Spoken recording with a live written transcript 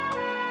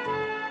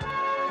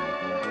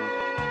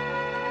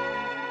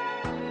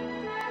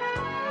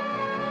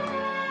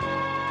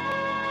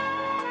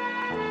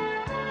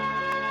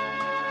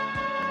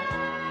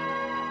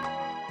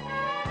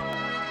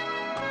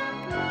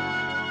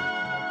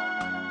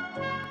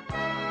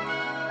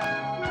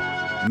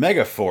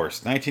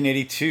Megaforce,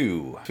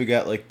 1982. We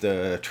got like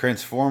the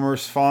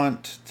Transformers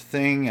font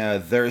thing.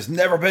 There's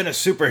never been a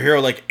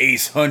superhero like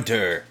Ace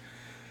Hunter.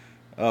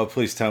 Oh,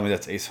 please tell me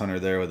that's Ace Hunter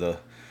there with a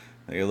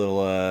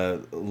little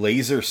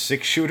laser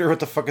 6-shooter. What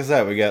the fuck is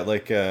that? We got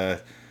like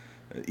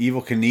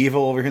Evil Knievel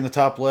over here in the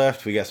top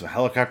left. We got some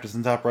helicopters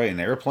in the top right, an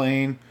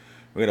airplane.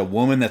 We got a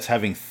woman that's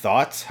having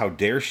thoughts. How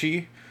dare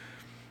she?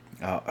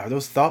 Are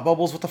those thought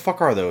bubbles? What the fuck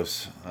are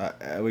those?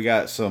 We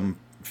got some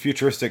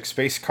futuristic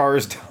space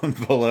cars down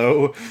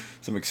below.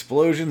 Some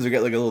explosions. We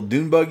got like a little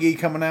dune buggy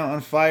coming out on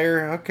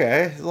fire.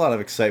 Okay, there's a lot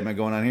of excitement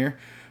going on here.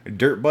 A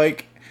dirt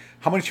bike.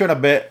 How much you want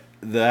to bet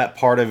that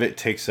part of it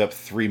takes up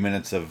 3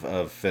 minutes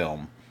of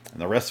film? And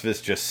the rest of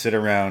it's just sit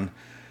around.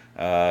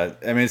 I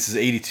mean, this is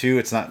 82.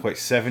 It's not quite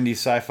 70s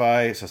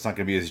sci-fi, so it's not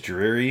going to be as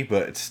dreary,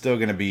 but it's still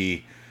going to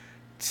be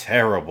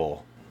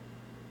terrible.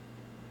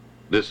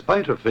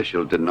 Despite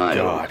official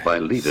denials by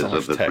leaders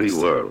of the free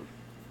world,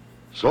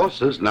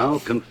 sources now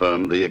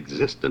confirm the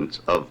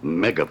existence of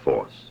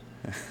Megaforce,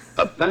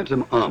 a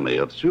phantom army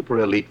of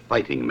super-elite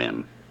fighting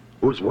men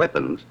whose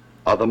weapons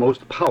are the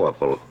most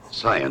powerful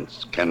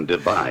science can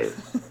devise.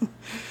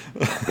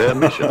 Their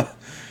mission,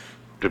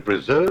 to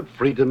preserve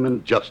freedom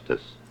and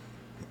justice,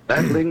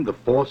 battling the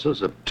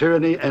forces of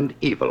tyranny and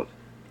evil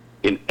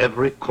in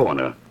every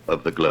corner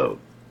of the globe.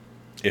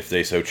 If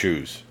they so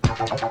choose.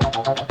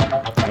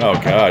 Oh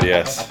god,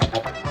 yes.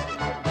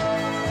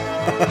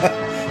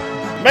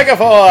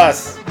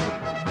 Megaforce!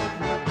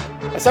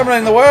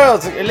 Assembling the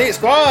world's elite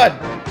squad!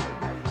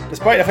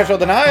 Despite official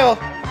denial,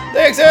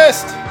 they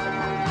exist!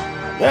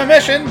 Their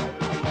mission?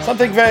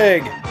 Something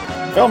vague.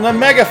 Film the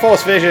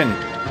Megaforce vision!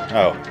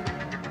 Oh.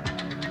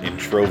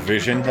 Intro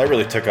vision? That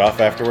really took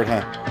off afterward,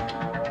 huh?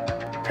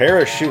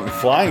 Parachute and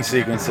flying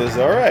sequences.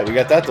 Alright, we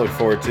got that to look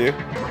forward to.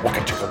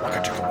 Waka chicka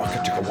waka chicka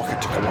waka chicka waka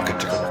chicka waka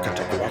chicka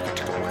waka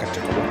chicka waka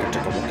chicka waka chicka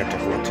waka chicka waka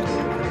chicka waka chicka waka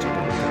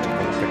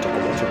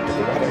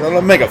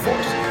chicka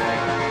Megaforce.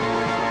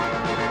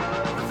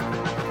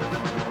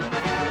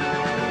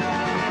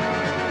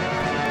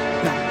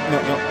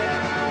 No.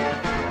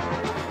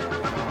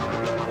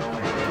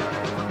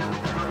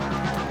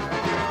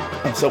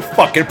 I'm so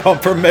fucking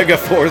pumped for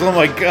Megaforce. Oh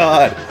my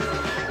god.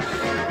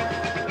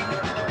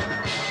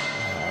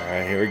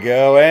 Alright, here we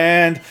go,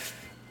 and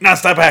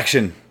non-stop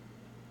action.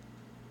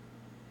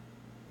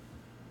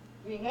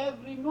 We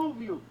have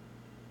removed you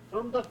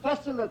from the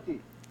facility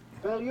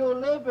where your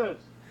labors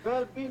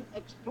were being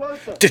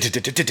exploited.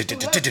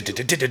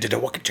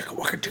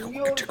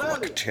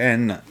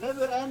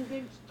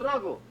 Never-ending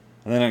struggle.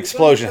 And then an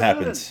explosion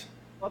happens.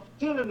 Of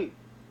tyranny,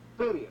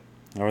 period.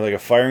 Or like a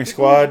firing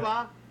squad.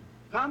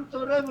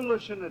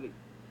 Counter-revolutionary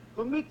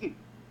committee.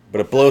 But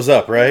it blows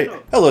up, right?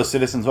 Hello,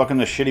 citizens. Welcome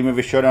to Shitty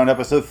Movie Showdown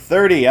episode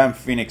 30. I'm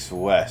Phoenix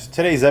West.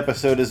 Today's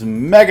episode is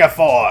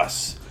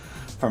Megaforce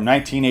from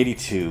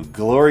 1982.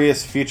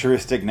 Glorious,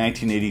 futuristic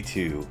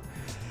 1982.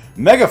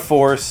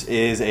 Megaforce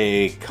is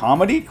a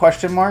comedy,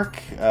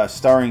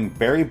 starring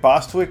Barry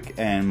Bostwick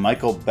and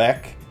Michael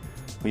Beck,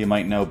 who you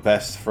might know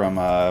best from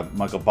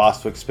Michael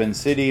Bostwick, Spin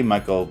City,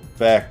 Michael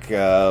Beck,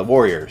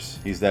 Warriors.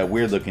 He's that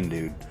weird-looking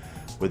dude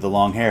with the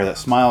long hair that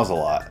smiles a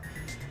lot.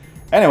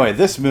 Anyway,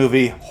 this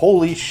movie,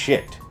 holy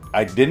shit.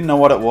 I didn't know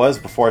what it was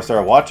before I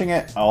started watching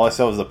it. All I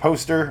saw was the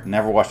poster,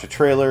 never watched a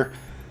trailer,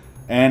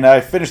 and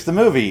I finished the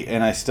movie,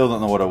 and I still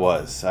don't know what it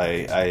was.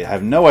 I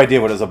have no idea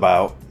what it's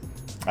about.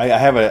 I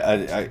have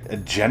a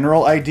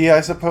general idea,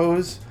 I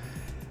suppose.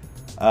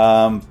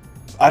 I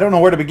don't know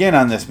where to begin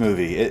on this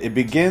movie. It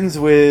begins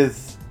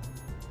with...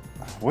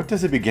 What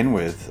does it begin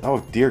with? Oh,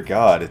 dear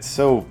God. It's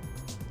so...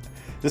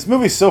 This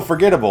movie's so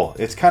forgettable.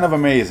 It's kind of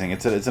amazing.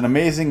 It's an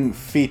amazing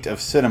feat of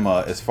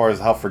cinema as far as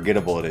how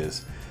forgettable it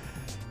is.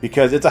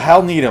 Because it's a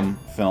Hal Needham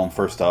film,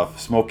 first off.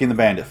 Smokey and the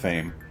Bandit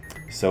fame.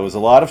 So it was a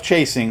lot of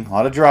chasing, a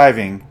lot of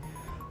driving,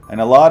 and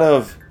a lot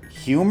of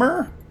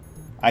humor.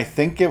 I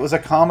think it was a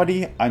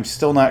comedy. I'm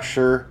still not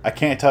sure. I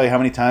can't tell you how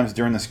many times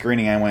during the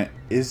screening I went,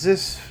 is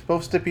this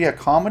supposed to be a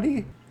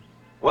comedy?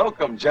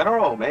 Welcome,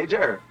 General,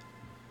 Major.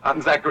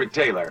 I'm Zachary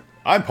Taylor.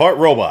 I'm part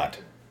robot.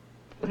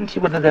 Wasn't he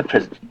one of their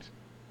presidents?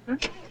 Huh?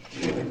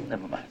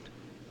 Never mind.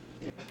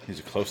 He's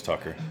a close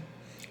talker.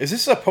 Is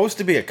this supposed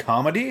to be a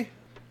comedy?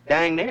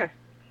 Dang near.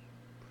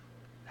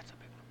 That's a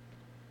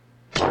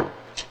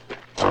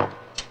big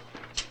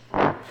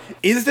one.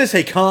 Is this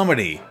a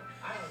comedy?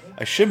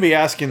 I shouldn't be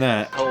asking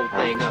that. Whole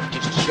thing up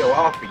just to show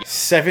off for you.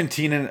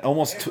 17 and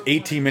almost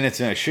 18 minutes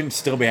in, I shouldn't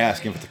still be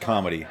asking if it's a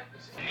comedy.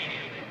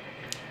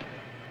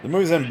 The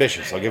movie's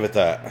ambitious, I'll give it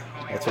that.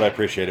 That's what I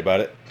appreciate about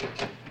it.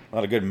 A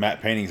lot of good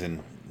matte paintings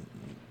and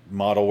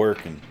model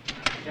work and...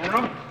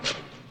 General?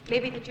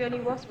 Maybe the journey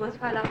was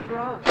worthwhile after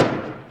all.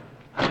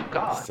 Oh,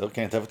 God. Still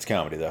can't tell if it's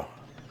comedy, though.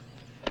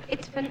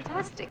 It's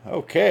fantastic.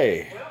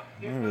 Okay.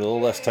 Maybe a little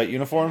less tight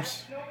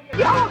uniforms.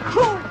 Your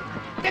crew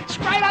gets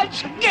right on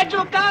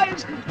schedule,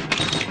 guys.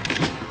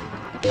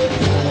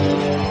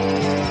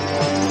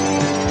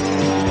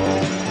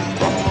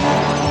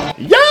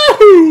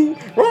 Yahoo!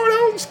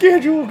 Right on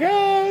schedule,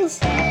 guys!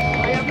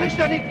 I am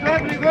listening to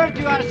every word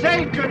you are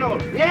saying,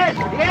 Colonel. Yes,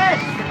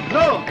 yes.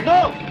 No,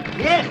 no.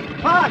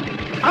 Yes, talk.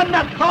 I'm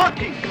not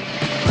talking.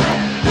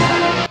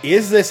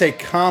 Is this a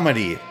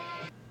comedy?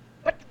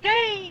 But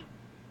today,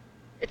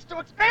 it's too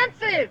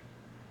expensive.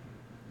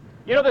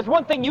 You know, there's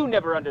one thing you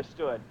never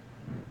understood.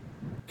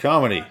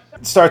 Comedy.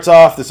 It starts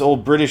off this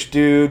old British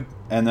dude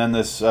and then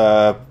this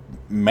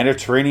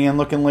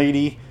Mediterranean-looking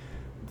lady.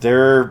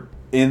 They're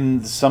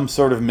in some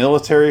sort of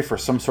military for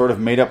some sort of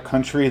made-up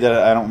country that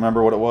I don't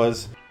remember what it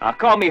was.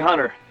 Call me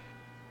Hunter.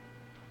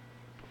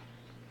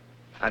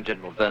 I'm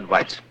General Vern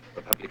White,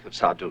 Republic of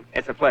Sardoon.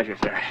 It's a pleasure,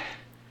 sir.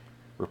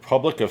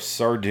 Republic of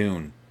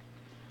Sardoon.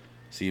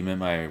 So you met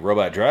my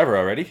robot driver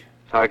already?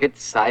 Target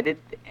sighted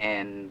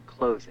and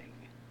closing.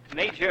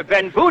 Major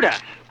Ben Buddha,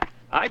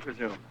 I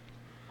presume.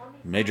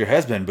 Major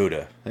has been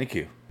Buddha. Thank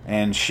you.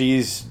 And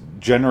she's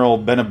General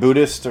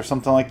Benabudist or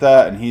something like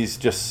that, and he's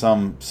just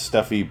some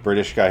stuffy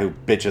British guy who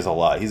bitches a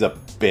lot. He's a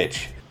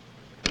bitch.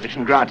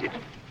 Permission granted.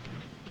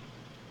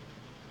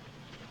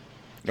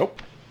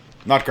 Nope.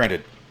 Not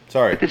granted.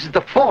 Sorry. This is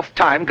the 4th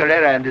time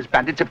Guerrera and his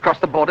bandits have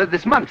crossed the border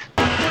this month.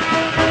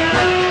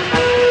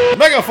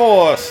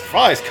 Megaforce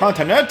flies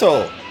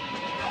Continental.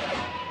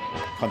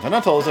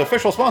 Continental is the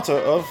official sponsor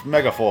of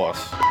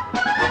Megaforce.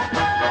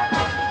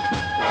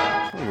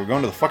 We're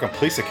going to the fucking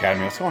police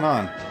academy. What's going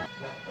on?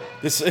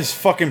 This is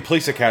fucking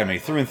police academy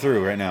through and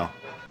through right now.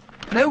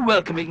 No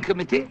welcoming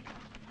committee.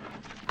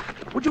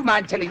 Would you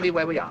mind telling me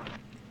where we are?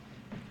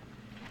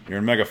 You're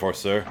in Megaforce,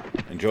 sir.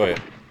 Enjoy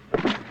it.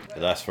 It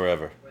lasts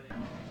forever.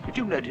 Did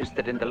you notice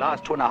that in the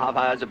last 2.5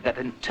 hours of that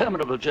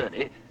interminable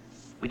journey,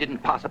 we didn't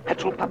pass a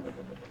petrol pump?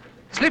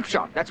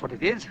 Slipshot, that's what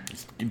it is.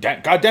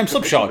 Goddamn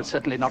slipshot. It was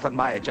certainly not on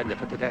my agenda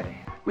for today.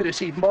 We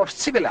received more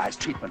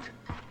civilized treatment.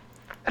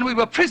 And we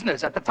were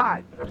prisoners at the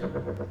time.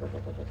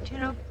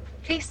 General,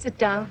 please sit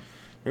down.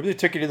 Maybe they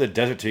took you to the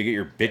desert to get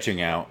your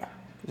bitching out.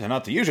 These are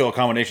not the usual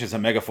accommodations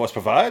that Megaforce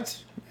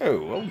provides.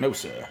 Oh no,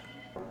 sir.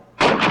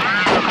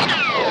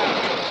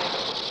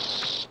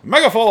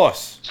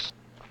 Megaforce!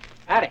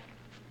 Howdy.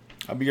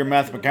 I'll be your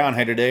Math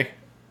McConaughey today.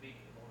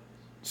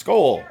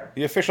 Skull,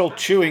 the official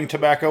chewing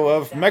tobacco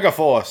of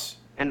Megaforce.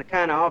 And the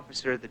kind of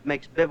officer that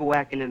makes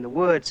bivouacking in the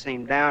woods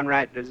seem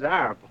downright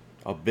desirable.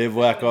 I'll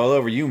bivouac all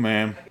over you,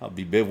 ma'am. I'll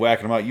be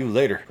bivouacking about you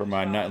later for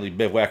my nightly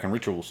bivouacking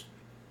rituals.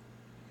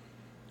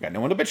 Got no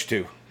one to bitch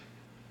to.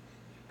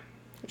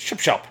 Ship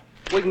shop.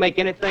 We can make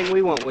anything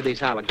we want with these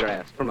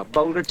holographs, from a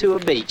boulder to a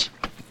beach.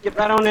 Get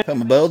right on in.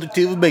 From a boulder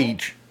to the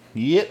beach.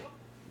 Yep.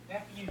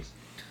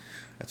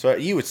 That's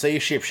what you would say, a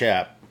ship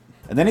shop.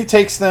 And then he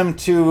takes them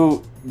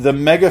to the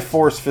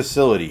Megaforce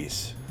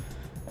facilities.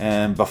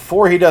 And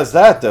before he does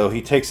that, though,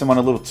 he takes them on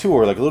a little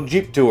tour, like a little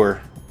Jeep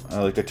tour,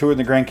 like the tour in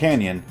the Grand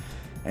Canyon.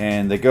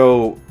 And they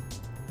go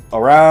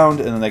around,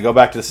 and then they go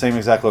back to the same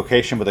exact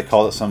location, but they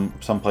call it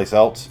someplace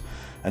else.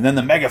 And then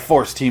the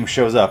Megaforce team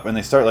shows up, and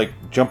they start like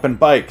jumping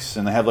bikes,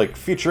 and they have like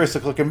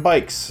futuristic-looking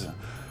bikes.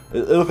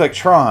 It look like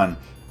Tron,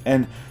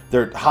 and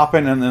they're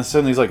hopping, and then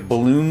suddenly these like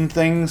balloon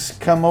things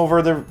come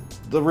over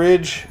the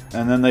ridge,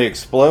 and then they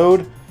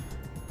explode.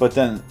 But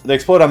then they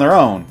explode on their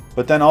own.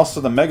 But then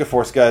also the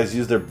Megaforce guys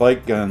use their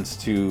bike guns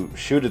to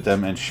shoot at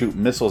them and shoot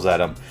missiles at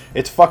them.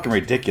 It's fucking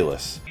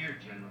ridiculous.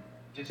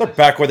 They're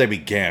back where they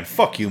began.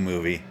 Fuck you,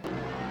 movie.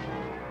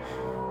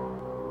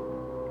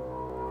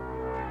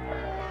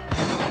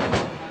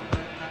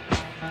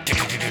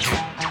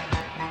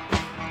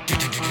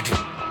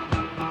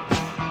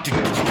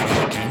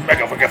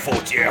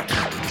 Megaforce, yeah.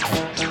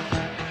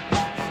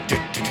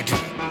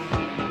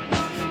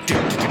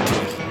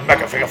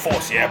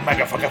 Megaforce, yeah.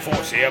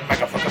 Megaforce, yeah.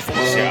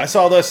 Megaforce, yeah. I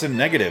saw this in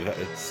negative.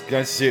 It's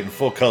nice to see it in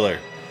full color.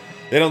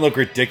 They don't look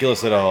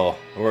ridiculous at all,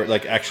 or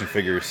like action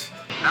figures.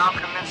 Now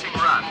commencing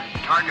run.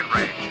 Target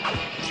range.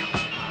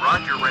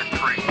 Roger, Red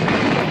 3.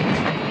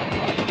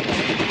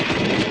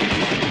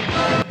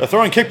 They're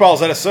throwing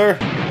kickballs at us, sir.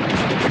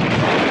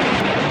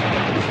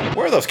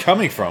 Where are those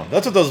coming from?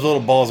 That's what those little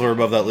balls were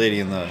above that lady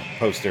in the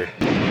poster.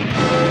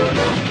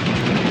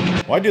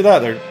 Why do that?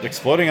 They're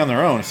exploding on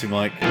their own, it seemed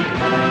like.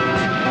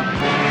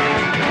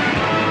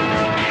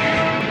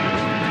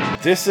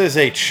 This is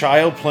a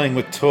child playing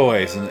with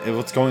toys and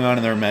what's going on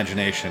in their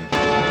imagination.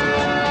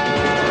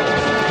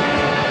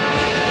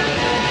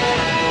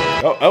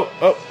 Oh.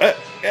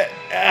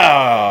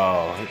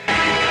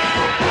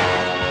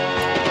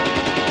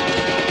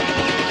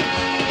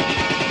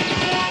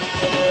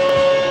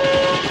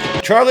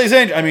 Charlie's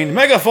Angel,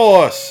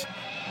 Megaforce!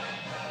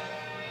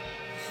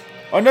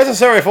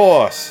 Unnecessary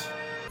force!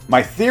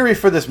 My theory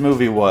for this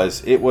movie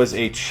was, it was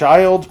a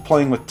child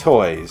playing with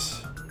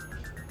toys.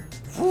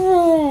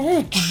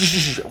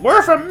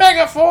 We're from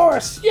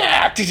Megaforce!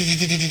 Yeah!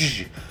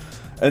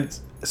 And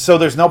so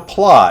there's no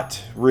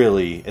plot,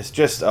 really. It's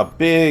just a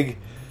big,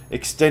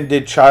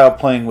 extended child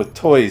playing with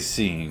toys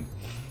scene.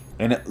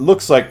 And it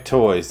looks like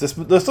toys. This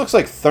looks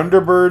like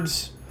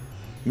Thunderbirds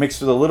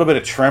mixed with a little bit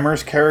of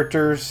Tremors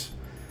characters,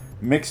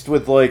 mixed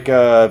with like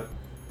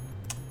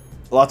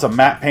lots of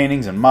matte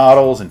paintings and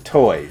models and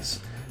toys.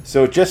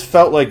 So it just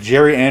felt like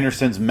Jerry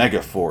Anderson's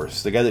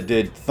Megaforce, the guy that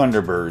did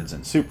Thunderbirds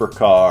and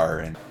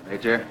Supercar. And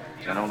Major,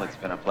 General, it's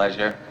been a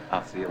pleasure.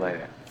 I'll see you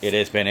later. It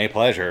has been a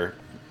pleasure.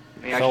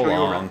 So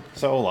long,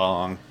 so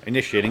long.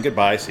 Initiating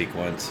goodbye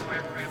sequence.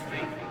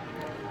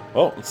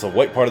 Oh, it's the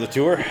white part of the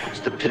tour. It's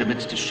the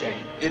pyramids to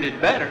shame. It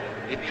had better.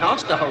 It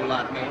cost a whole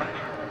lot more.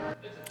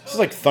 This is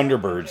like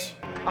Thunderbirds.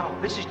 Oh,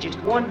 this is just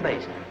one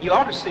base. You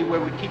ought to see where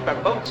we keep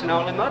our boats and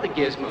all them other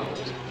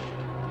gizmos.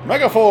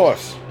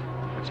 Megaforce!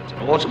 It's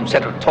an awesome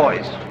set of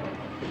toys.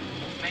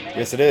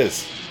 Yes, it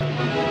is.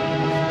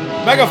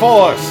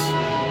 Megaforce!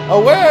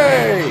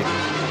 Away!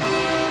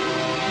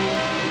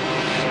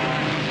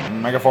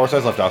 Megaforce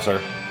has left off,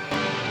 sir.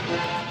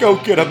 Go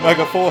get him,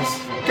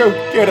 Megaforce! Go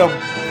get him!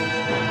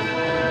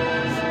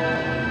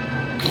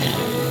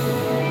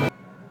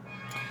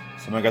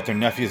 Someone got their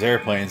nephew's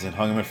airplanes and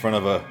hung them in front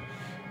of a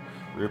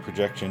rear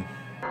projection.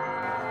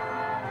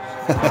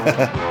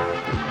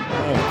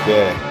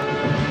 Okay.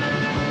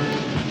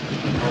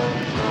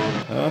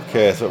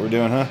 Okay, that's what we're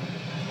doing, huh?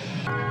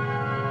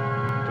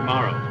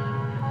 Tomorrow.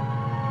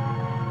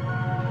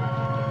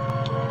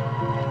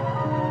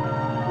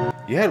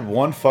 You had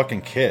one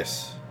fucking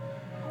kiss.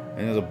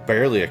 And it was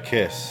barely a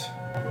kiss.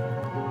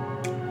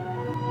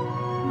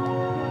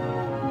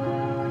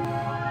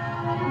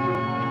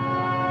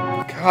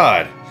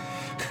 God.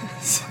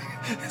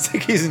 It's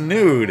like he's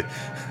nude.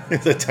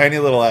 It's a tiny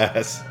little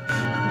ass.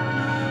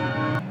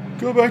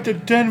 Go back to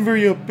Denver,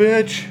 you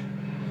bitch.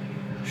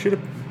 Should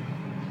have...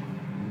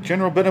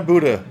 General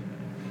Benabuda.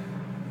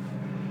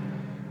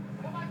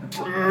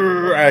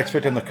 I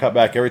expect him to cut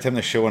back every time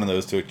they show one of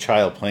those to a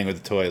child playing with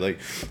a toy. Like,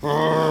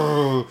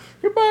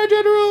 goodbye,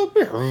 General.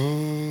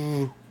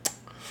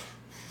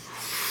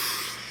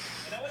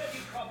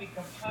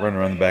 Run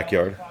around the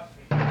backyard.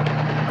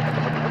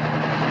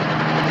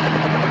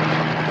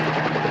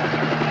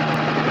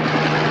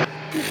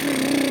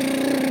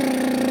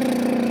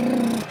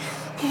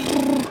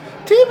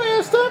 Teammate,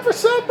 it's time for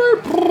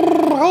supper.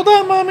 Hold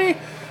on, mommy.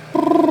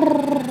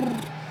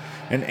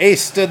 And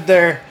Ace stood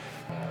there.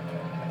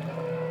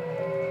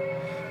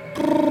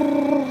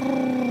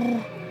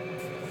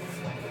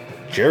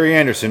 Jerry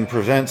Anderson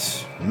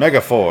presents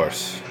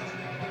Megaforce.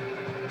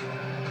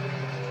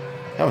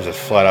 That was just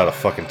flat out a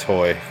fucking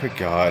toy. Good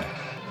God.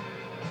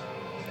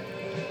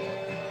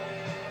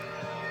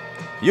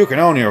 You can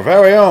own your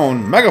very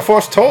own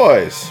Megaforce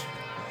toys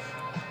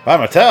by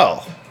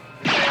Mattel.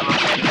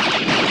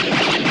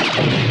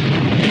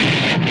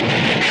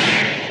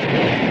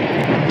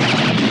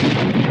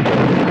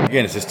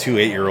 Again, it's just two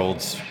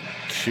 8-year-olds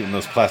shooting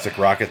those plastic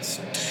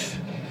rockets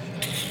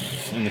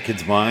in the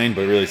kid's mind,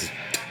 but really it's just...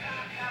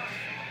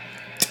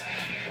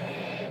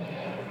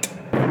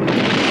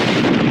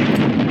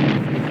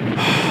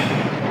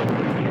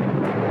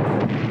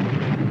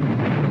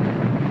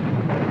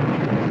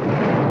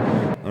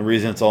 The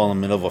reason it's all in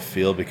the middle of a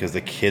field because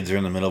the kids are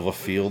in the middle of a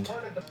field.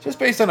 Just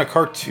based on a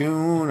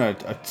cartoon, a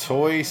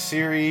toy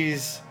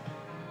series,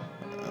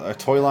 a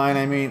toy line,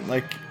 I mean.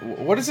 Like,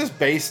 what is this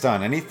based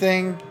on?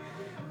 Anything?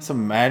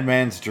 Some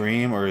madman's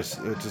dream, or is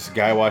just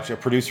a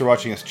producer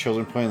watching his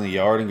children play in the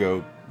yard and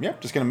go,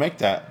 yep, just gonna make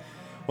that.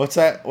 What's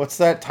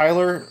that,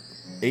 Tyler?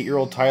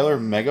 8-year-old Tyler,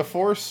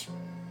 Megaforce?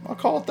 I'll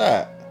call it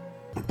that.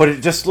 But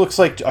it just looks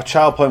like a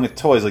child playing with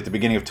toys, like the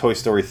beginning of Toy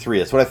Story 3.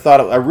 That's what I thought.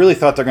 I really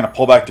thought they're gonna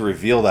pull back to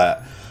reveal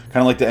that.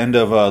 Kind of like the end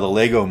of the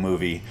Lego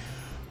movie,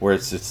 where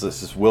it's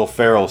this Will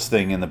Ferrell's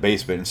thing in the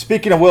basement. And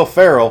speaking of Will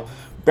Ferrell,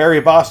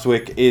 Barry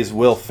Bostwick is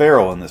Will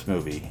Ferrell in this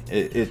movie.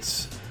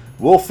 It's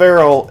Will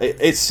Ferrell.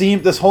 It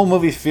seemed this whole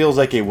movie feels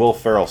like a Will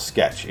Ferrell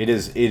sketch. It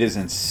is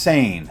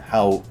insane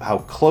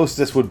how close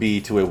this would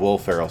be to a Will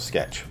Ferrell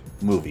sketch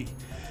movie.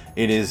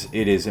 It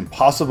is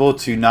impossible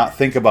to not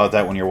think about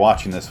that when you're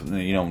watching this.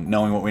 You know,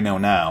 knowing what we know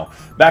now.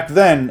 Back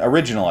then,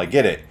 original, I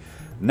get it.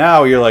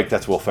 Now you're like,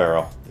 that's Will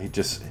Ferrell.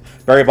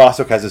 Barry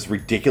Bostwick has this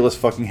ridiculous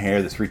fucking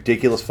hair, this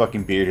ridiculous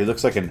fucking beard. He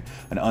looks like an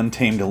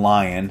untamed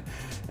lion,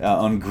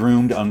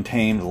 ungroomed,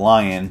 untamed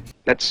lion.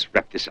 Let's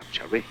wrap this up,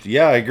 shall we?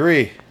 Yeah, I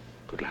agree.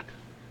 Good luck.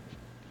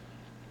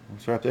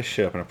 Let's wrap this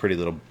shit up in a pretty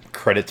little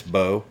credits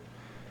bow.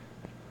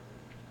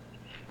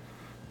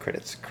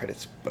 Credits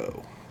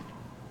bow.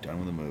 Done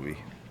with the movie.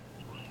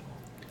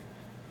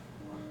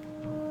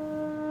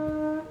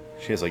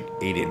 She has like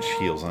 8-inch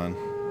heels on.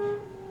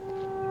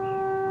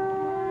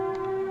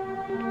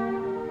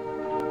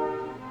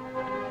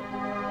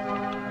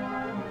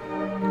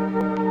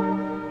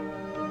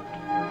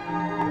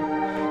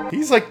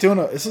 He's like doing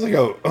this is like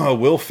a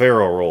Will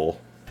Ferrell role.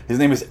 His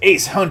name is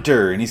Ace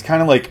Hunter, and he's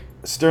kind of like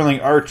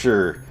Sterling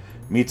Archer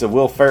meets a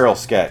Will Ferrell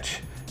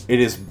sketch. It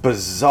is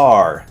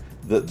bizarre.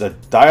 The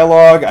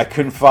dialogue I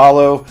couldn't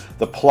follow.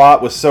 The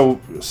plot was so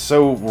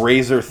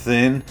razor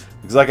thin.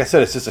 Because like I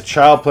said, it's just a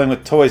child playing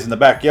with toys in the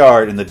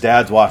backyard, and the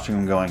dad's watching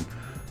him going,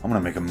 I'm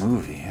going to make a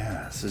movie.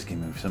 Yeah, this is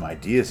giving me some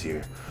ideas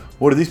here.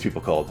 What are these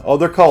people called? Oh,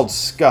 they're called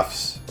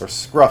Scuffs, or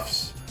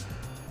Scruffs.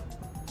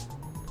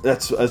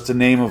 That's the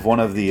name of one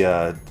of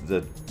the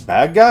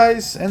bad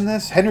guys in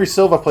this. Henry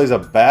Silva plays a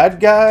bad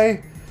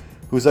guy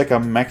who's like a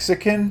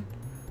Mexican.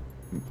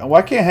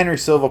 Why can't Henry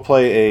Silva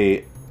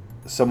play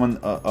someone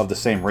of the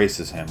same race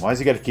as him? Why has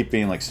he got to keep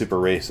being like super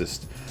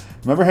racist?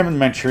 Remember him in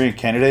Manchurian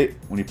Candidate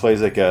when he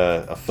plays like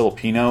a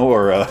Filipino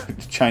or a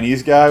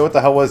Chinese guy? What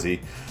the hell was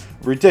he?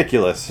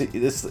 Ridiculous.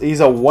 He's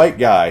a white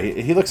guy.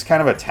 He looks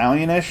kind of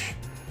Italian-ish.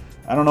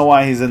 I don't know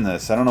why he's in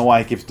this. I don't know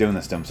why he keeps doing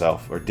this to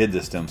himself or did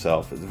this to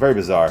himself. It's very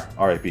bizarre.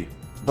 R.I.P.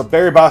 But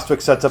Barry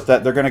Bostwick sets up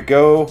that they're going to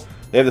go.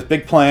 They have this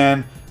big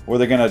plan where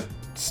they're going to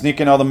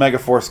sneak in all the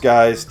Megaforce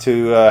guys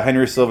to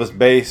Henry Silva's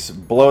base,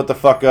 blow it the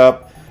fuck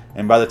up,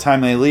 and by the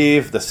time they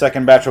leave, the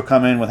second batch will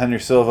come in with Henry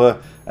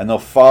Silva, and they'll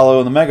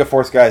follow the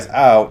Megaforce guys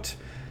out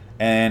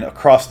and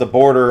across the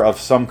border of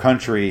some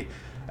country,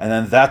 and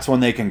then that's when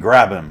they can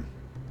grab him.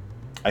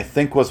 I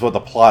think was what the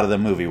plot of the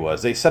movie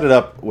was. They set it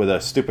up with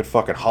a stupid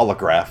fucking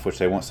holograph, which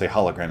they won't say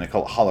hologram, they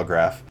call it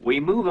holograph.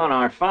 We move on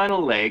our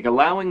final leg,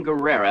 allowing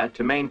Guerrera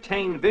to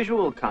maintain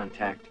visual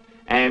contact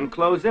and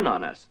close in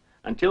on us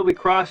until we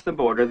cross the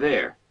border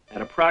there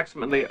at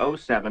approximately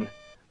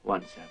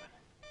 0717.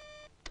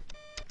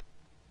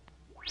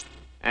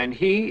 And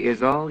he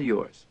is all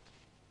yours.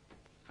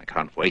 I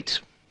can't wait.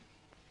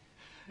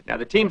 Now,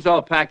 the team's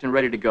all packed and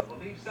ready to go.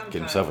 Get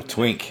himself a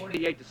twink.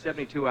 48 to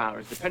 72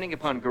 hours, depending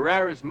upon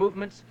Guerrera's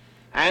movements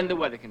and the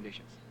weather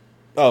conditions.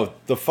 Oh,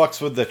 the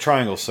fucks with the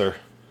triangle, sir.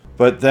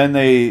 But then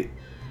they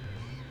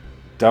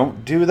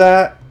don't do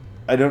that.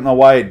 I don't know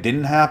why it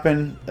didn't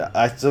happen.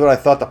 That's what I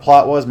thought the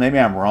plot was. Maybe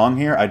I'm wrong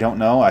here. I don't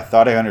know. I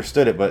thought I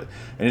understood it, but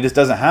it just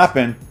doesn't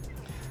happen.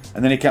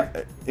 And then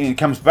he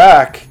comes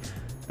back,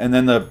 and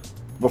then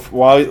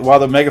while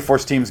the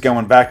Megaforce team's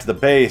going back to the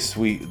base,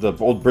 the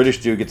old British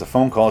dude gets a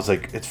phone call. It's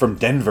like, it's from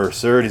Denver,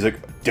 sir. And he's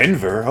like,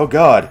 Denver? Oh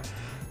God,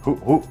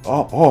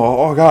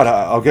 oh God,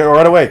 I'll get it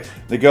right away.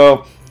 They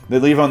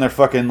leave on their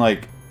fucking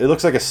like, it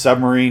looks like a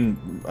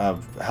submarine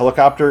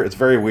helicopter. It's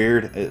very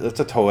weird.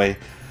 It's a toy.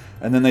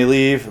 And then they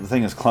leave. The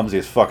thing is clumsy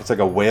as fuck. It's like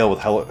a whale with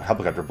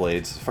helicopter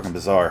blades. It's fucking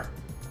bizarre.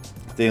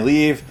 They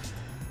leave.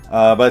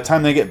 By the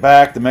time they get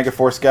back, the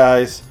Megaforce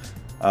guys,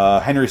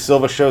 Henry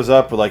Silva shows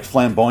up with like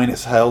flamboyant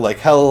as hell, like,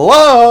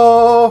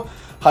 hello,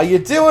 how you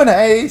doing,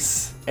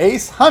 Ace?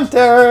 Ace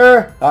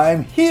Hunter,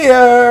 I'm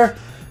here.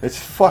 It's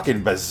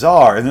fucking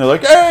bizarre. And they're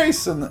like,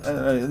 Ace, and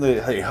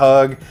they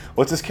hug.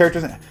 What's his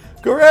character's name?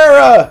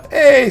 Guerrera,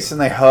 Ace, and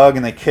they hug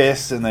and they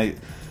kiss, and they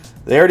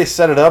already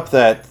set it up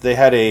that they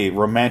had a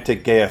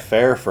romantic gay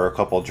affair for a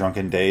couple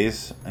drunken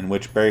days, in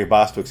which Barry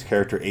Bostwick's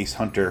character Ace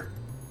Hunter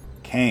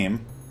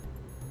came.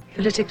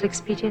 Political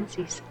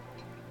expediencies.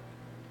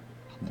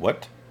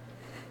 What?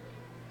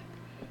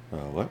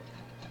 What?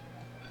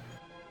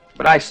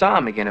 But I saw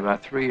him again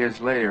about 3 years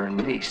later in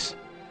Nice.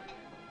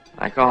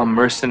 Like all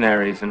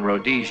mercenaries in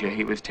Rhodesia,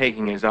 he was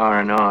taking his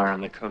R&R on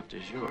the Côte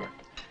d'Azur.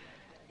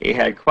 He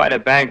had quite a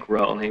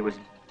bankroll. He was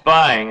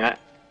buying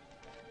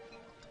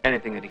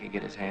anything that he could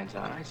get his hands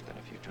on. I spent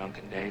a few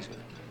drunken days with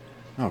him.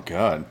 Oh,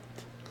 God.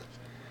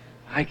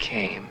 I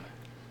came.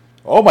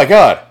 Oh, my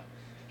God.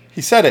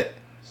 He said it.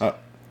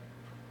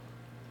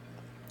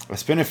 I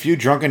spent a few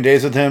drunken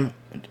days with him,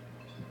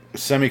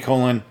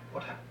 semicolon,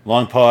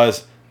 long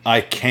pause,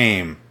 I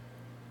came.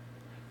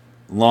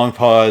 Long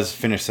pause,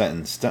 finish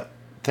sentence.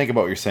 Think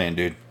about what you're saying,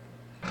 dude.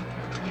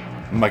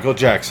 Michael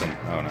Jackson.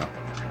 Oh, no.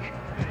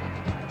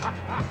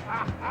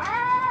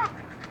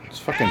 Is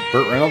fucking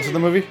Burt Reynolds in the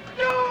movie?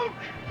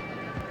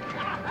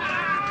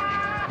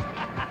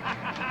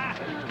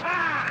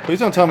 Please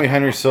don't tell me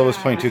Henry Silva's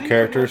playing two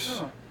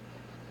characters.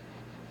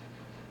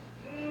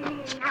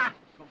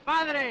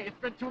 Compadre, it's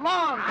been too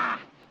long.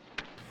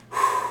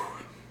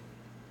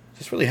 Is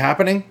this really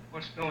happening?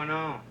 What's going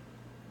on?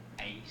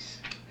 Ace.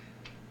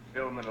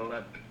 Film at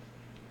 11.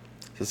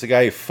 Is this the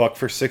guy who fucked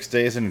for 6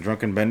 days in a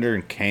drunken bender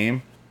and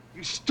came?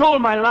 You stole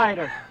my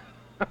lighter.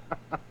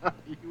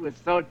 You were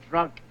so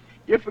drunk,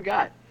 you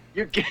forgot.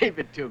 You gave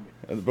it to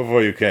me.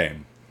 Before you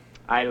came.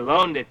 I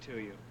loaned it to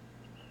you.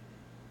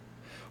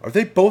 Are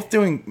they both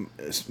doing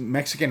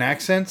Mexican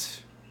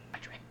accents?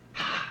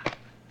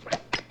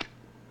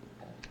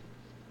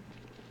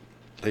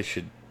 They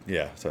should.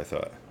 Yeah, that's what I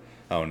thought.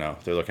 Oh no,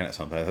 they're looking at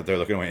something. I thought they were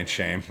looking away in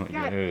shame.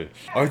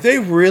 Are they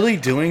really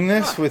doing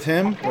this with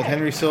him, with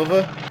Henry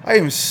Silva? I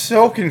am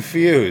so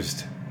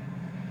confused.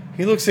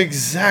 He looks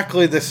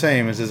exactly the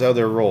same as his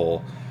other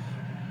role.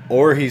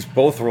 Or he's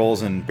both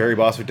roles and Barry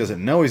Bostwick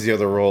doesn't know he's the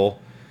other role,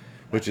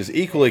 which is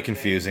equally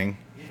confusing.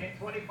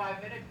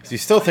 Does he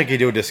still think he'd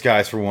do a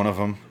disguise for one of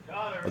them,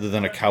 other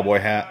than a cowboy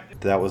hat?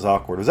 That was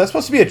awkward. Was that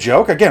supposed to be a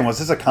joke? Again, was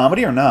this a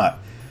comedy or not?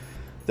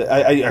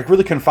 I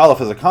really couldn't follow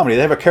if it was a comedy.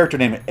 They have a character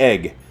named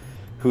Egg,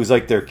 who's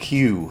like their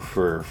Q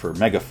for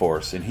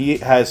Megaforce, and he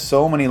has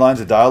so many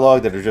lines of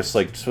dialogue that are just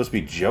like supposed to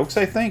be jokes,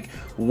 I think.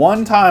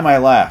 One time I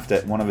laughed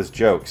at one of his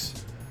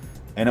jokes,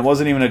 and it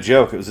wasn't even a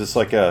joke. It was just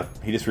like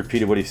he just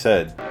repeated what he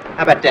said.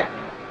 How about that?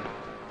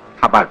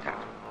 How about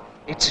that?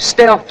 It's a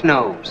stealth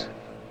nose.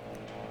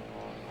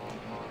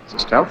 It's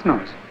a stealth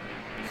nose.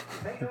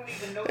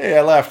 Hey,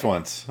 I laughed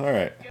once. All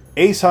right.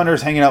 Ace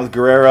Hunter's hanging out with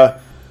Guerrera.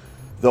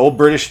 The old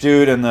British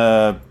dude and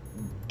the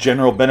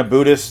General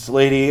Benabudist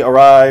lady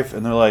arrive,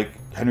 and they're like,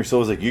 Henry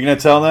Silva's like, you gonna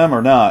tell them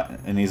or not?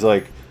 And he's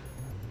like,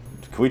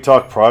 can we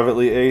talk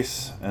privately,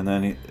 Ace? And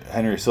then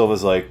Henry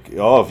Silva's like,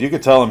 oh, if you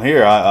could tell him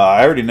here,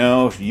 I already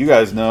know. You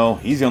guys know.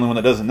 He's the only one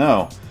that doesn't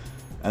know.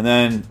 And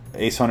then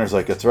Ace Hunter's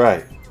like, that's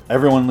right.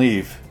 Everyone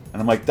leave.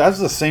 And I'm like, that's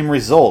the same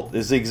result.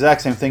 It's the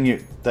exact same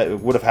thing that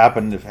would have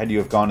happened had you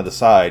have gone to the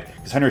side.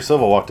 Because Henry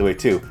Silva walked away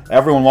too.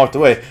 Everyone walked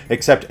away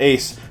except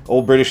Ace,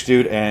 old British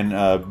dude,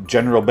 and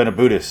General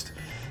Benabudist.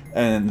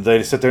 And they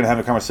just sit there and have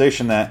a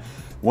conversation that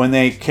when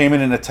they came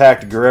in and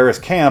attacked Guerrera's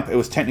camp, it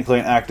was technically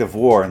an act of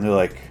war. And they're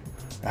like,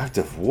 act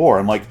of war?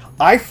 I'm like,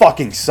 I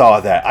fucking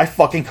saw that. I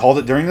fucking called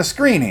it during the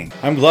screening.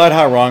 I'm glad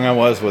how wrong I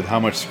was with how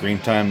much screen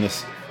time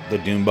the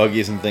Doom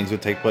buggies and things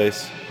would take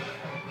place.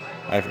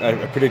 I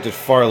predicted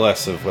far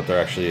less of what there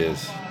actually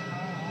is.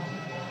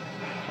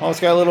 Oh, it's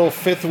got a little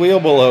fifth wheel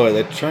below it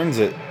that turns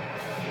it.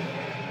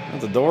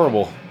 That's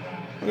adorable.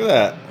 Look at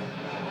that.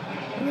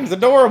 That thing's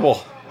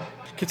adorable.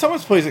 Can someone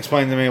please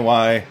explain to me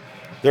why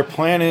their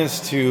plan is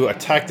to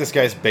attack this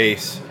guy's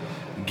base,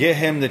 get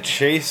him to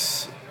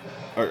chase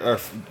or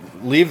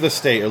leave the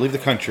state or leave the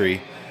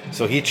country,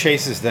 so he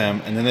chases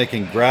them, and then they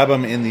can grab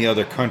him in the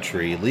other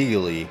country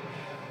legally.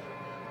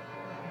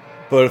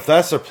 But if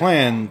that's their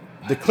plan,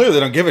 they clearly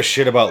don't give a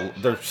shit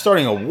about. They're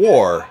starting a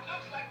war.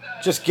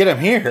 Just get him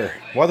here.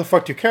 Why the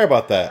fuck do you care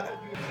about that?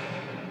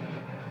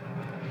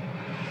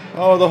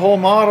 Oh, the whole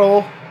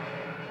model.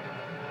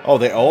 Oh,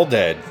 they're all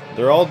dead.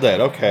 They're all dead.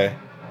 Okay.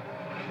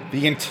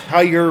 The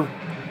entire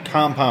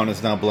compound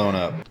is now blown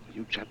up.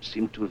 You chaps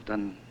seem to have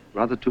done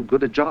rather too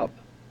good a job.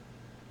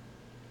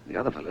 The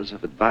other fellows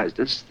have advised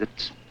us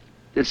that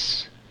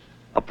this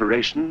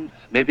operation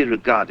may be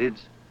regarded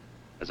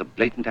as a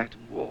blatant act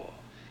of war,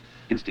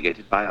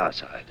 instigated by our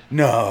side.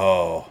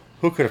 No.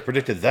 Who could have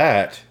predicted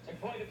that?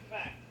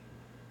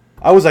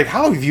 I was like,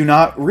 how have you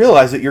not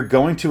realized that you're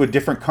going to a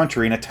different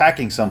country and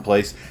attacking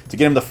someplace to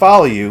get him to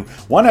follow you?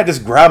 Why not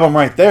just grab him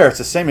right there? It's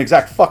the same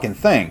exact fucking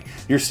thing.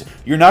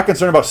 You're not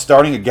concerned about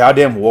starting a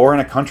goddamn war in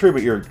a country,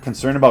 but you're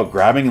concerned about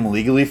grabbing him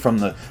legally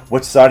from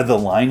which side of the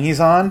line he's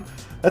on?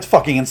 That's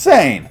fucking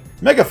insane.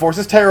 Megaforce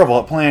is terrible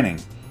at planning.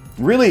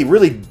 Really,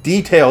 really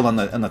detailed on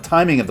the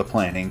timing of the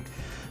planning,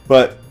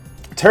 but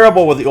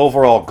terrible with the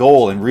overall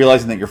goal and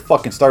realizing that you're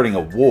fucking starting a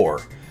war.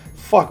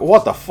 Fuck,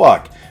 what the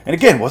fuck? And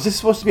again, was this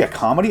supposed to be a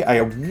comedy? I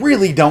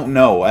really don't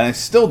know, and I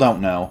still don't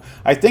know.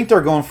 I think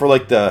they're going for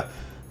like the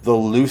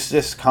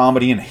loosest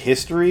comedy in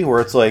history, where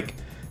it's like,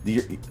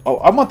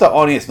 I want the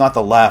audience not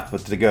to laugh,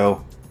 but to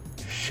go,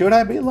 should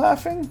I be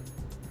laughing?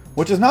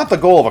 Which is not the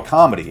goal of a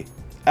comedy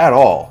at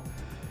all.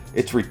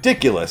 It's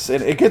ridiculous,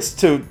 and it gets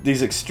to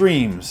these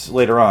extremes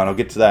later on. I'll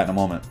get to that in a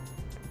moment.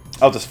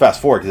 I'll just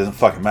fast forward because it doesn't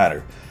fucking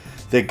matter.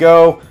 They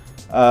go,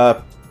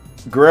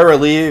 Guerrera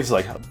leaves,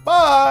 like,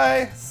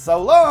 bye,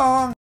 so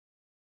long.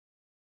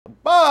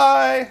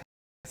 Bye!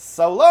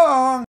 So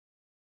long!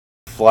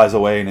 Flies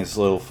away in his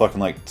little fucking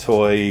like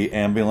toy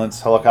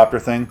ambulance helicopter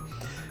thing.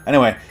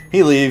 Anyway,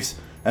 he leaves,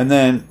 and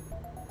then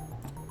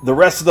the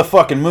rest of the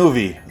fucking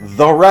movie,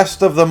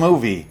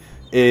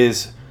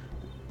 is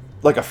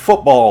like a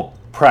football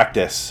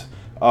practice.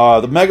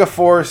 The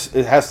Megaforce,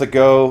 it has to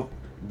go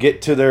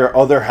get to their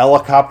other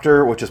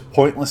helicopter, which is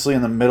pointlessly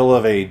in the middle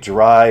of a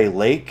dry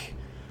lake.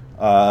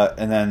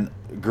 And then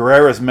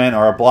Guerrera's men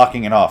are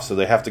blocking it off, so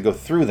they have to go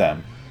through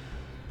them.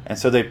 And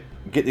so they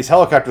get these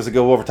helicopters that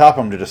go over top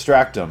of them to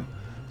distract them,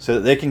 so that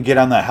they can get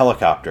on that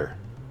helicopter.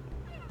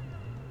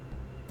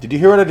 Did you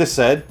hear what I just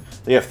said?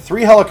 They have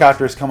 3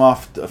 helicopters come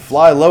off to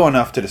fly low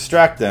enough to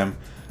distract them,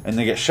 and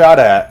they get shot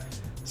at,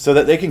 so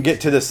that they can get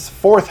to this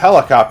 4th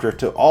helicopter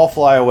to all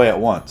fly away at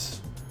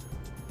once.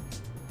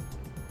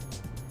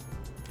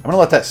 I'm going to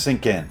let that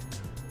sink in.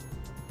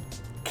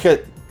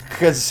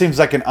 Because it seems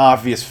like an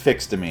obvious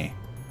fix to me.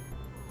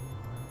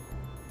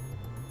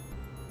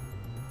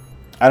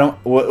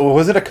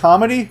 Was it a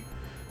comedy?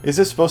 Is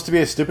this supposed to be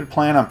a stupid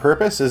plan on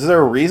purpose? Is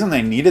there a reason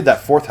they needed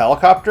that 4th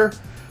helicopter?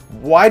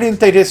 Why didn't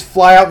they just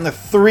fly out in the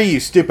 3, you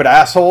stupid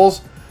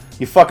assholes?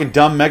 You fucking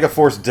dumb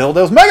Megaforce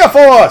dildos.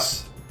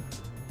 Megaforce!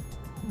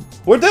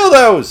 We're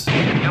dildos!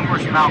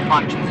 Numerous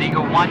malfunctions.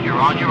 Eagle 1, you're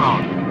on your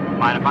own.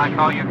 Mind if I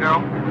call you, girl?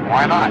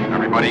 Why not?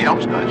 Everybody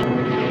else does.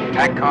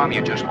 TACCOM,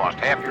 you just lost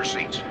half your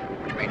seats,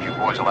 which means you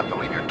boys will have to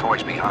leave your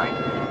toys behind.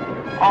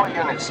 All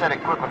units set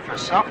equipment for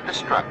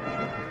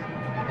self-destruct.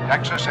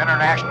 Texas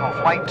International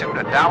Flight 2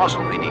 to Dallas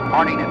will be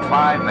departing in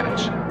 5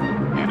 minutes.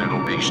 And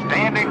it'll be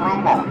standing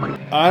room only.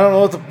 I don't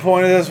know what the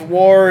point of this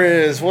war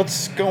is.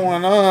 What's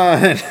going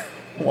on?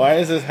 Why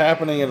is this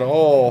happening at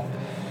all?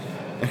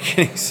 I'm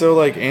getting so,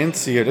 like,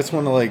 antsy. I just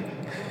want to, like...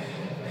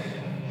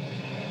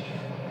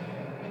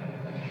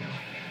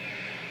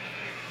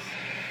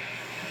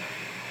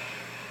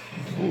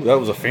 Ooh, that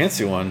was a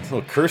fancy one. A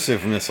little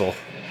cursive missile.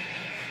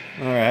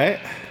 Alright.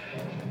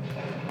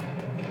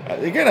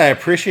 Again, I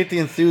appreciate the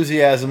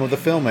enthusiasm of the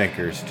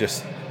filmmakers,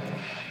 just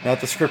not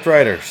the script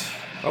writers.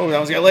 Oh, that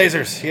one's got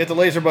lasers. He hit the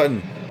laser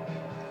button.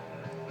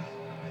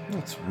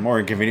 It's more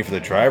inconvenient for the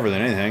driver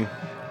than anything.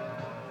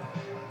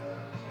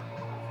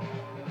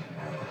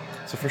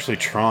 It's officially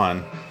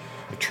Tron.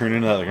 They turn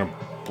into that, they're gonna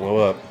blow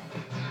up.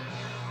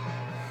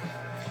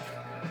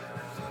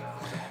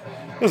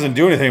 Doesn't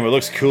do anything, but it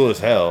looks cool as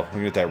hell.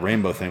 We get that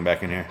rainbow thing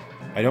back in here.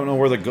 I don't know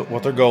where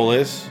what their goal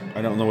is.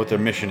 I don't know what their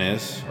mission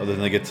is, other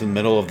than they get to the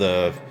middle of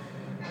the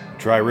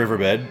dry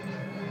riverbed.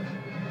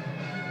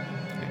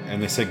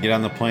 And they said, get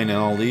on the plane and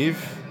I'll leave.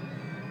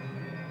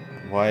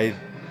 Why?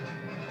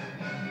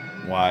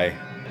 Why?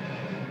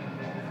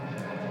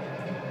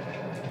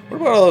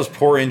 What about all those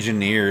poor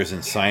engineers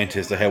and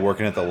scientists they had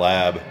working at the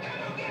lab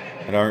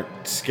that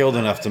aren't skilled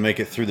enough to make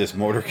it through this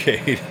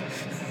motorcade?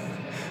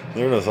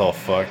 They're just all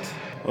fucked.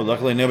 Well,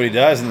 luckily nobody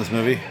dies in this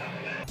movie.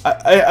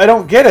 I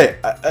don't get it.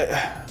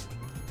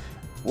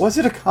 Was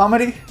it a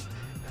comedy?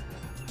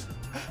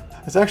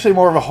 It's actually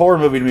more of a horror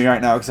movie to me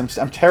right now because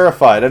I'm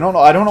terrified. I don't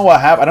know what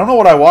happened. I don't know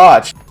what I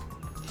watched.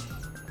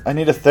 I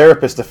need a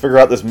therapist to figure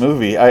out this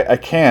movie. I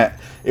can't.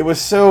 It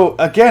was so...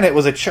 Again, it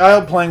was a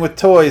child playing with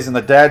toys and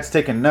the dad's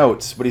taking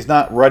notes, but he's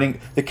not writing...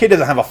 The kid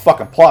doesn't have a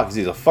fucking plot because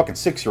he's a fucking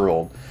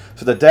 6-year-old.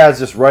 So the dad's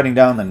just writing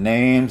down the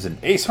names and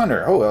Ace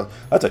Hunter. Oh, well,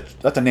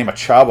 that's a name a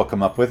child will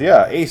come up with.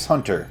 Yeah, Ace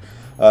Hunter.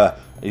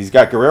 He's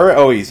got Guerrero.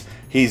 Oh,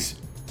 he's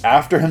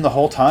after him the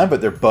whole time, but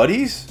they're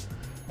buddies.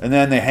 And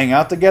then they hang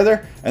out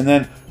together. And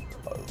then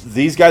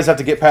these guys have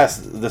to get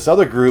past this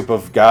other group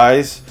of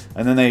guys.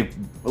 And then they...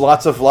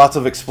 Lots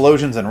of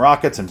explosions and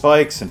rockets and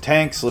bikes and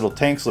tanks, little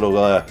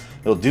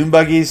dune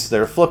buggies that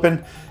are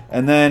flipping,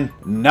 and then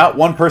not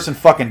one person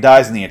fucking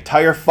dies in the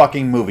entire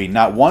fucking movie.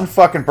 Not one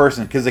fucking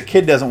person, because the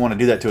kid doesn't want to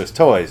do that to his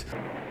toys.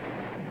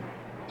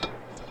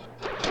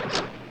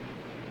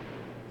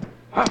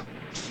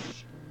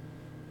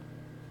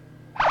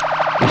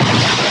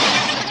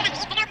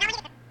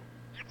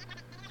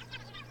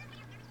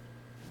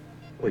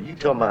 Well, you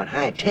talking about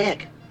high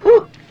tech?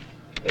 Whew.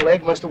 The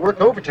leg must have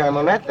worked overtime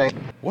on that thing.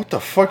 What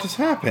the fuck just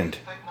happened?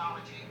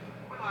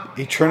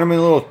 He turned him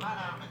into little...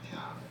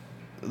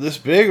 This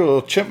big,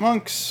 little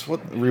chipmunks?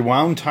 What?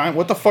 Rewound time?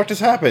 What the fuck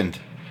just happened?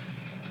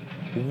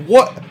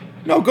 What?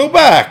 No, go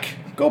back!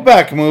 Go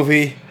back,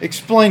 movie.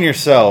 Explain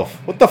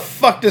yourself. What the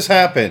fuck just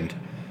happened?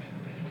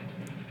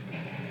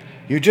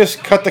 You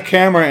just cut the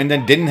camera and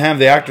then didn't have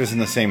the actors in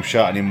the same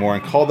shot anymore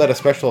and called that a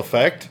special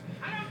effect?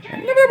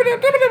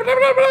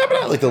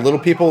 Like the little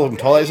people in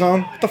Twilight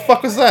Zone? What the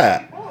fuck was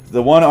that? The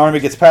one army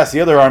gets past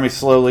the other army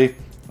slowly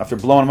after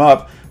blowing them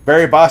up.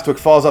 Barry Bostwick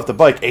falls off the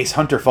bike. Ace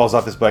Hunter falls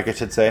off his bike, I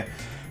should say.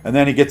 And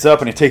then he gets up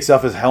and he takes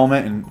off his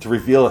helmet and to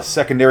reveal a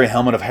secondary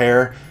helmet of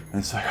hair.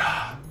 And it's like,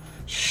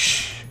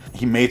 shh.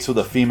 He mates with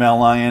a female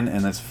lion,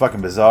 and it's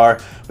fucking bizarre.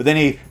 But then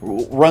he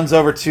runs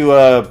over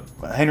to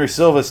Henry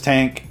Silva's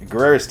tank,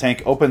 Guerrero's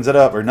tank, opens it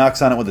up or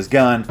knocks on it with his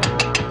gun.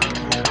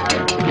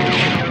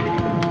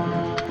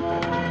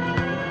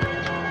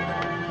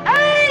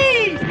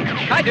 Hey!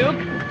 Hi,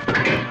 Duke.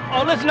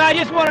 Oh, listen, I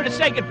just wanted to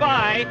say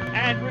goodbye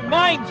and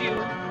remind you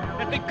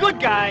that the good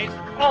guys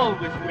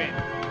always win.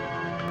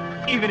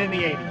 Even in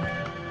the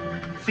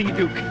 80s. See you,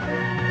 Duke.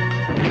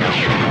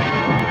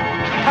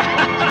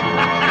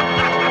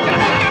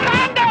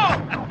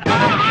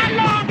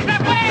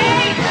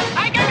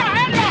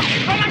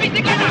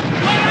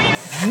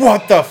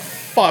 What the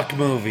fuck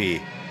movie?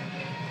 Is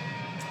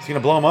he gonna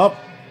blow him up?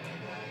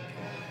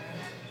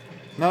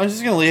 No, he's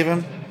just gonna leave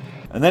him.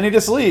 And then he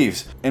just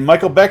leaves. And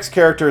Michael Beck's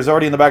character is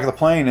already in the back of the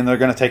plane and they're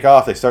gonna take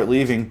off. They start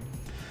leaving.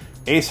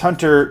 Ace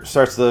Hunter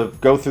starts to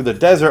go through the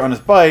desert on his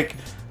bike,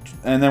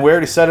 and then we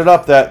already set it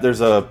up that there's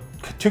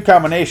two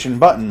combination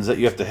buttons that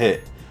you have to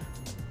hit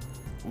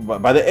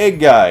by the egg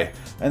guy.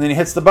 And then he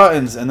hits the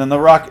buttons, and then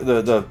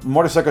the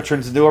motorcycle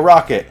turns into a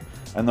rocket.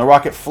 And the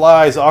rocket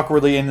flies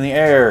awkwardly in the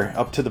air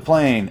up to the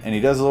plane, and he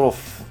does a little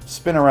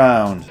spin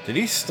around. Did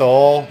he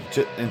stall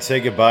and say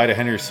goodbye to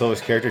Henry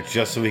Silva's character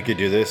just so he could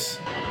do this?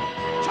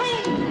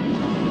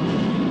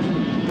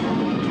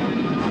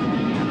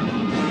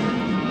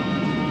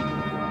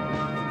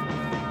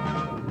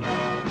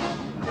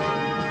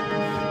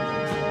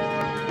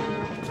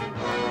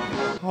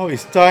 Oh,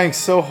 he's dying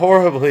so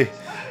horribly.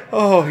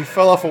 Oh, he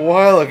fell off a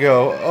while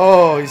ago.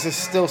 Oh, he's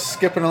just still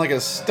skipping like a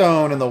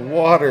stone in the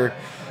water.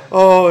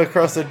 Oh,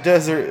 across the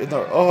desert.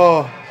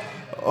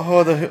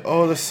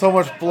 There's so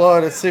much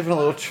blood. It's leaving a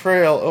little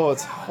trail. Oh,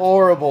 it's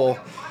horrible.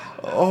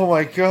 Oh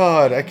my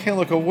God, I can't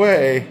look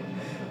away.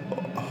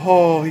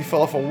 Oh, he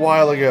fell off a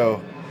while ago.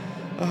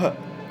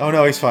 Oh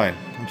no, he's fine.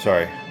 I'm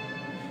sorry.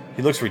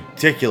 He looks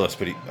ridiculous,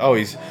 but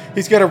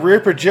he's got a rear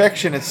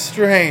projection. It's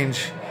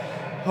strange.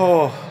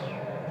 Oh.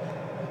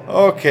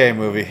 Okay,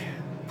 movie.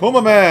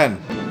 Puma Man.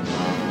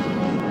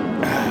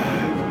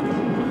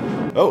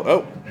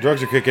 Oh,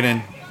 drugs are kicking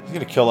in. He's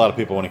gonna kill a lot of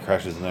people when he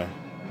crashes in there.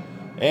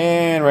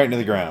 And right into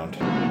the ground.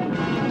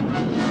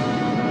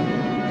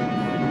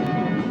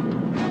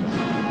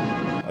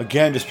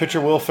 Again, just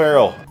picture Will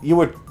Ferrell. You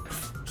would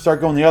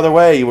start going the other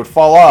way, you would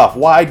fall off.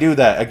 Why do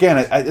that?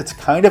 Again, it's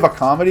kind of a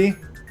comedy.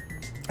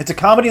 It's a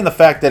comedy in the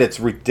fact that it's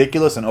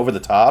ridiculous and over the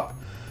top,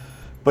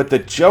 but the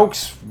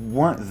jokes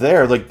weren't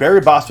there. Like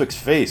Barry Bostwick's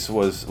face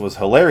was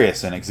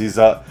hilarious in it, because he's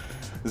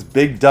this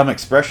big dumb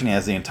expression he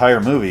has the entire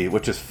movie,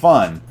 which is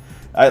fun.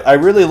 I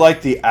really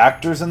like the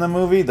actors in the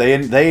movie.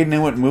 They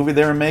knew what movie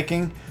they were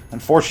making.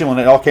 Unfortunately,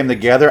 when it all came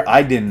together,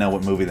 I didn't know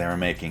what movie they were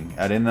making.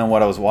 I didn't know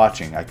what I was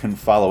watching. I couldn't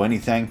follow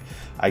anything.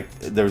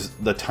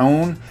 The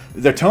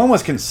tone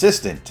was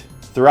consistent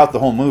throughout the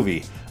whole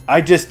movie.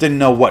 I just didn't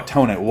know what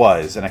tone it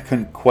was, and I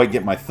couldn't quite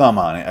get my thumb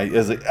on it. I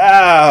was like,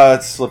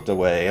 it slipped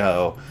away.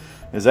 Oh,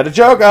 is that a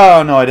joke?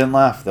 Oh, no, I didn't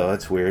laugh, though.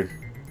 That's weird.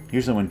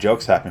 Usually when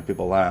jokes happen,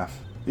 people laugh.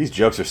 These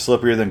jokes are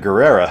slipperier than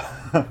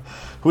Guerrera,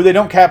 who they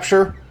don't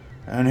capture,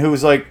 and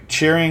who's like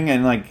cheering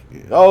and like,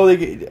 oh,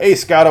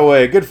 Ace got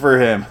away, good for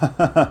him.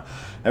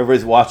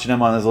 Everybody's watching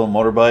him on his little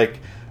motorbike,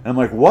 and I'm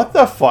like, what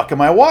the fuck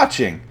am I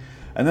watching?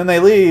 And then they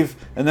leave,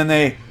 and then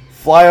they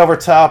fly over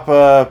top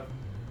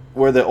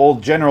where the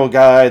old general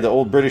guy, the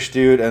old British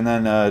dude, and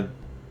then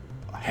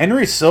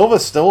Henry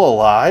Silva's still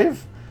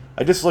alive?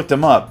 I just looked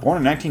him up. Born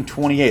in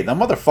 1928. That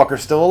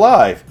motherfucker's still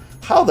alive.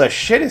 How the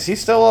shit is he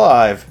still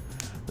alive?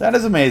 That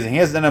is amazing. He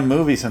hasn't done a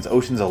movie since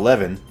Ocean's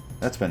 11.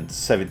 That's been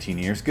 17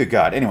 years. Good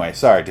God. Anyway,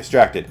 sorry,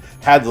 distracted.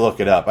 Had to look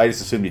it up. I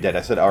just assumed he did.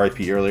 I said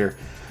R.I.P. earlier.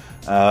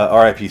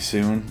 R.I.P.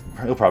 soon.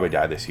 He'll probably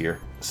die this year.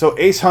 So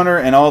Ace Hunter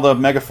and all the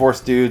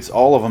Megaforce dudes,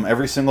 all of them,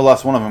 every single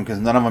last one of them, because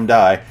none of them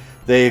die,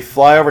 they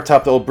fly over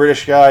top the old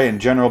British guy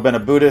and General Ben a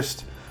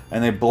Buddhist,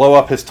 and they blow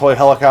up his toy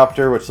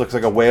helicopter, which looks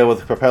like a whale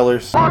with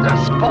propellers. What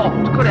a sport!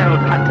 Good old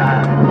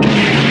Hunter!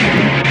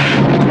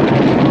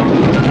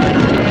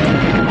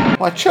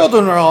 My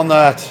children are on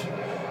that!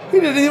 He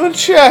didn't even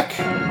check!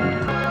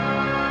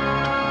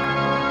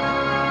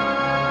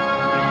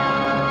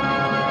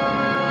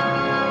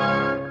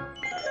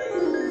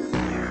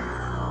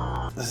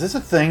 Is this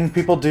a thing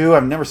people do?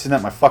 I've never seen that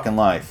in my fucking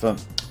life. And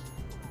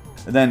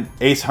then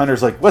Ace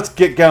Hunter's like, let's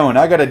get going.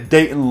 I got a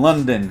date in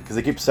London. Because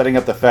they keep setting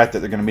up the fact that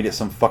they're going to meet at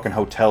some fucking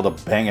hotel to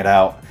bang it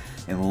out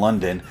in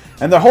London.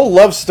 And their whole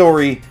love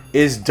story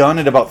is done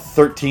in about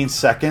 13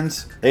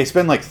 seconds. They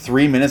spend like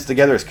 3 minutes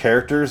together as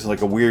characters.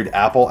 Like a weird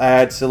Apple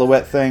ad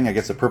silhouette thing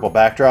against a purple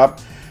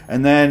backdrop.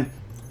 And then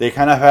they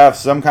kind of have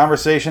some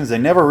conversations. They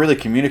never really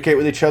communicate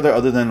with each other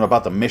other than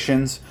about the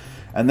missions.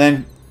 And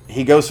then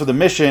he goes for the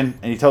mission,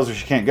 and he tells her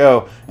she can't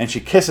go, and she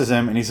kisses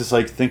him, and he's just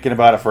like thinking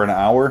about it for an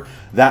hour.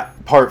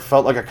 That part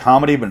felt like a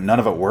comedy, but none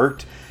of it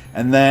worked.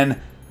 And then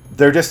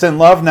they're just in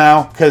love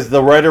now, because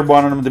the writer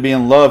wanted them to be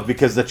in love,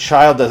 because the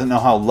child doesn't know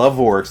how love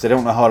works. They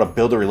don't know how to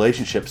build a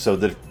relationship, so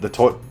the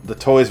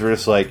toys were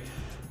just like,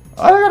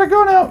 I gotta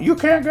go now, you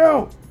can't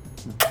go.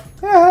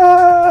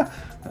 Ah.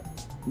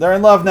 They're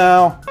in love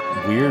now.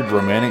 Weird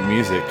romantic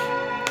music.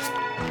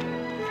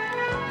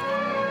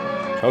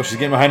 Oh, she's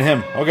getting behind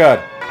him. Oh,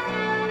 God.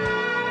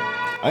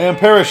 I am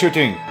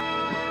parachuting.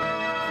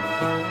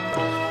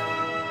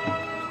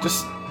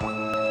 Just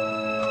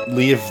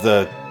leave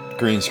the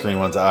green screen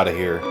ones out of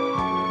here.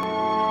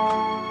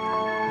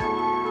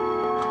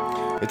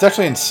 It's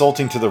actually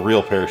insulting to the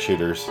real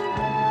parachuters.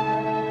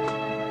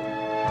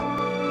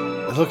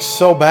 It looks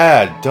so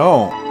bad.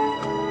 Don't.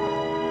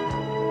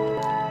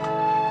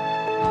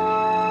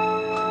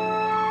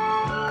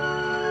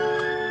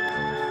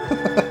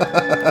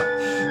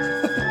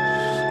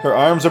 Her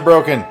arms are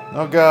broken.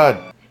 Oh,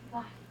 God.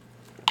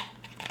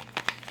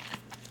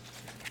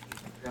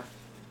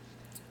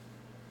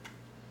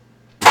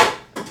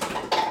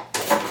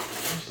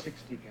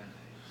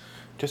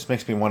 Just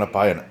makes me want to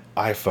buy an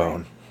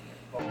iPhone.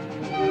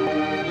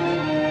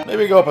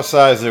 Maybe go up a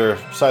size or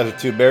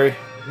two, Barry.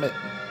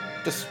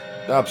 Just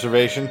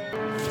observation.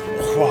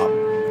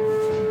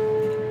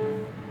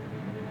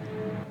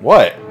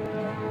 What?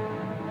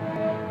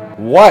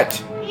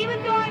 What?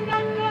 Even though I'm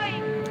not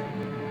going,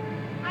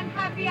 I'm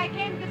happy I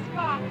came this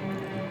far.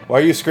 Why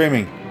are you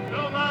screaming? So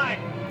am I.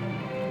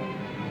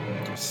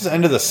 This is the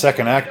end of the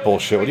second act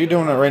bullshit. What are you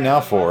doing it right now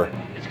for?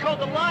 It's called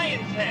the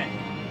Lion's Head.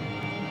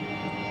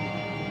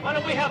 Why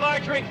don't we have our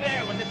drink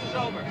there when this is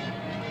over?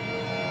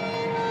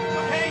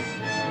 Okay?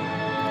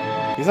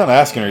 He's not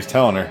asking her, he's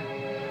telling her.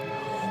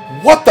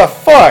 What the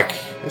fuck?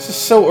 This is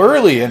so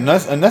early and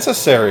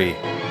unnecessary.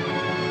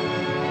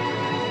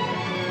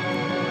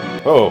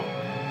 Oh.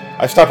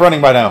 I stopped running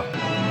by now.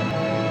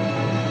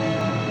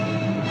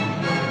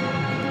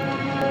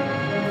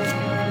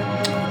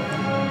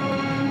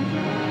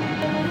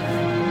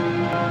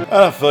 I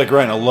don't feel like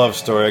writing a love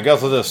story. I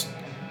guess I'll just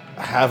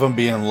have them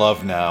be in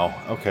love now.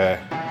 Okay.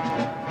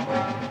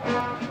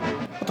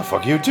 What the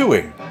fuck are you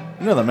doing?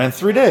 You know that man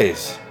 3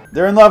 days.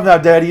 They're in love now,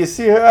 Daddy. You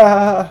see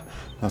her?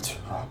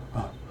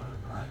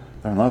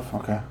 They're in love?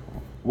 Okay.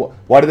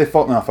 Why did they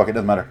fall? No, fuck it.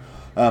 Doesn't matter.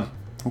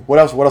 What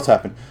else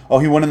happened? Oh,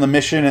 he went on the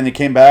mission and he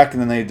came back and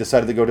then they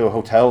decided to go to a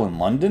hotel in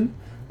London?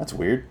 That's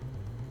weird.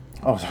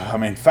 Oh, I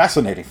mean,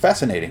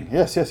 fascinating.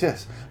 Yes. I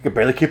could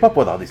barely keep up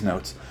with all these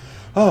notes.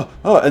 Oh,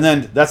 and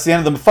then that's the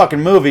end of the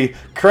fucking movie.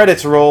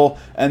 Credits roll,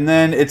 and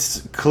then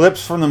it's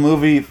clips from the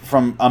movie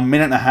from a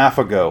minute and a half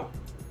ago.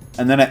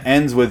 And then it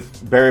ends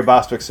with Barry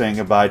Bostwick saying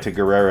goodbye to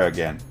Guerrera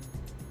again.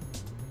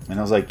 And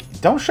I was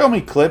like, don't show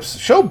me clips.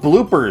 Show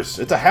bloopers.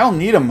 It's a Hal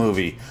Needham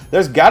movie.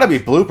 There's got to be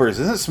bloopers.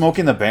 Isn't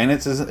Smoking the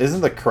Bandits,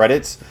 isn't the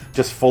credits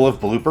just full of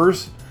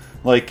bloopers?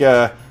 Like,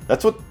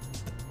 that's what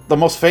the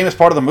most famous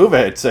part of the movie,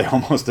 I'd say,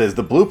 almost is.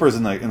 The bloopers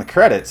in the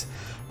credits.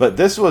 But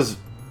this was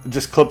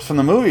just clips from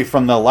the movie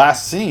from the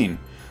last scene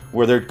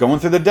where they're going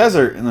through the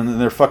desert and then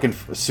they're fucking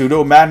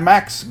pseudo Mad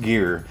Max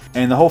gear.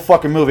 And the whole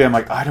fucking movie, I'm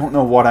like, I don't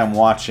know what I'm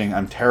watching.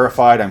 I'm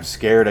terrified. I'm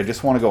scared. I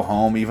just want to go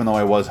home, even though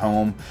I was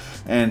home.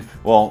 And,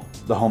 well,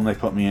 the home they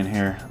put me in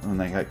here when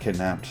they got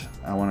kidnapped.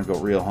 I want to go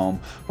real home.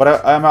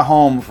 But I'm at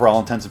home for all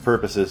intents and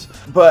purposes.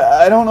 But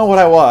I don't know what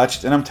I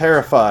watched, and I'm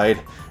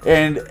terrified.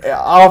 And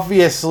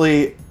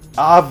obviously,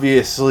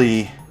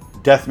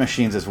 Death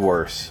Machines is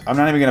worse. I'm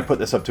not even going to put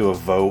this up to a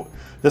vote.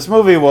 This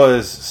movie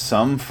was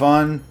some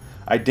fun.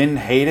 I didn't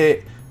hate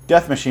it.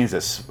 Death Machines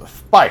is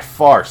by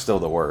far still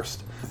the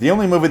worst. The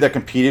only movie that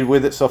competed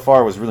with it so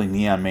far was really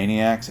Neon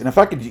Maniacs. And if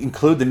I could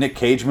include the Nick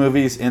Cage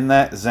movies in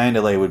that,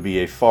 Zandalay would be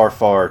a far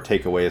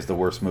takeaway as the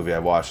worst movie I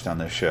watched on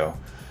this show.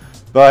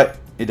 But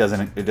it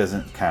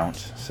doesn't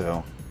count,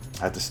 so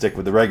I have to stick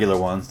with the regular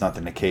ones, not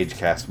the Nick Cage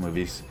cast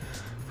movies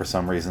for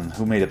some reason.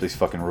 Who made up these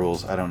fucking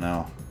rules? I don't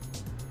know.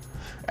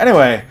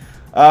 Anyway,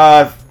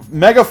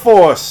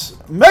 Megaforce!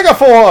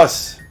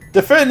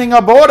 Defending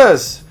our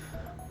borders!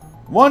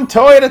 One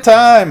toy at a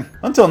time!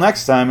 Until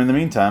next time, in the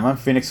meantime, I'm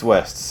Phoenix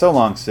West. So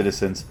long,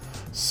 citizens.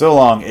 So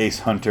long, Ace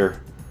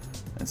Hunter.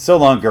 And so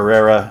long,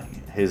 Guerrera,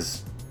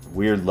 his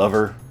weird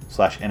lover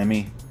 /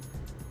 enemy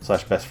 /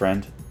 best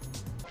friend.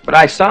 But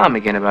I saw him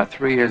again about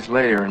 3 years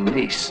later in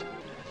Nice.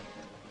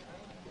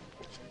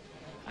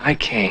 I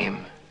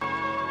came